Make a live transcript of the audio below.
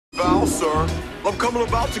bow, sir. I'm coming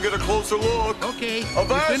about to get a closer look. Okay,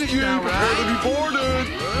 Avast ye, now, prepare to be boarded.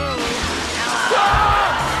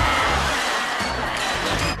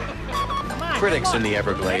 Critics in the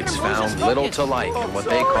Everglades found little to like in what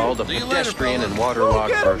they called a pedestrian and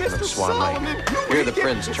waterlogged version of Swan Lake. Here the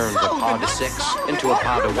prince turns a pod of 6 into a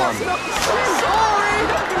pod of 1.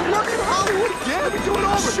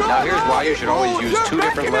 Now here's why you should always use 2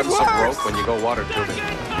 different lengths of rope when you go water tubing.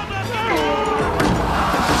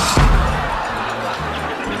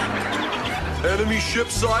 Enemy ship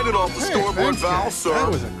sighted off the starboard bow, sir.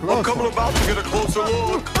 I'm coming about to get a closer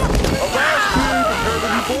look. Avast ye, prepare to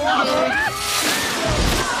be boarded.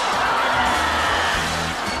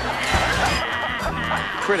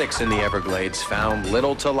 Critics in the Everglades found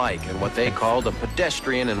little to like in what they called a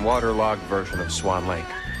pedestrian and waterlogged version of Swan Lake.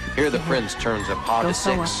 Here the prince turns a pod of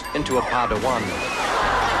 6 into a pod of 1. What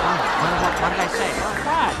did I say?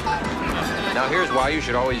 What? Now here's why you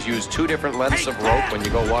should always use 2 different lengths of rope when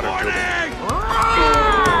you go water tubing. Hey,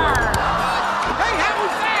 how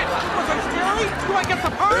was that? Was I scary? Do I get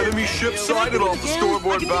the part? Enemy ship sighted off the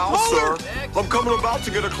starboard bow, sir. I'm coming about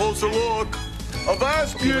to get a closer look.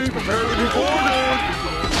 Avast ye, prepare to be boarded.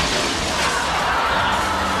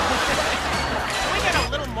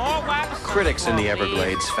 Critics in the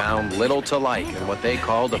Everglades found little to like in what they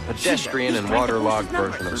called a pedestrian and waterlogged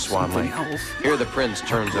version of Swan Lake. Here the prince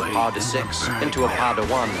turns a pod of 6 into a pod of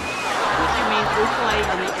 1. What do you mean, Ooflay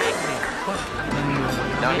and the Eggman?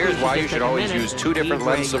 Now here's why you should always use 2 different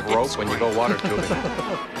lengths of rope when you go water tubing.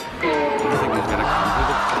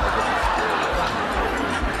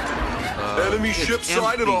 Enemy ship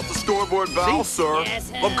sighted off the starboard bow, sir.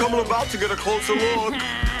 I'm coming about to get a closer look.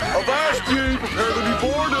 Avast ye, prepare to be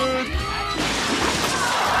boarded.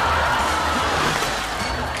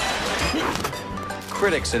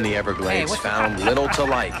 Critics in the Everglades found little to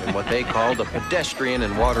like in what they called a pedestrian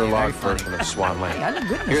and waterlogged version of Swan Lake.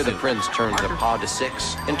 Here the prince turns a pod of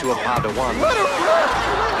 6 into a pod of 1. Now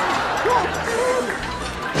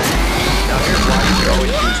here's why you should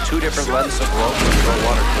always use 2 different lengths of rope when you go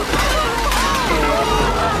water tubing.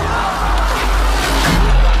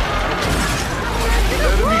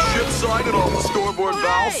 Enemy ship sighted off the starboard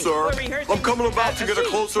bow, sir. I'm coming about to get a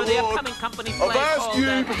closer look. Avast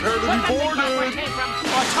ye, prepare to be boarded.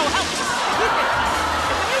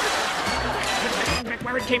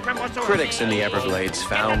 Critics in the Everglades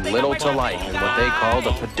found little to like in what they called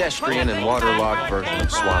a pedestrian and waterlogged version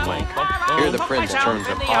of Swan Lake. Here the prince turns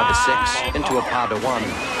a pod of 6 into a pod of 1.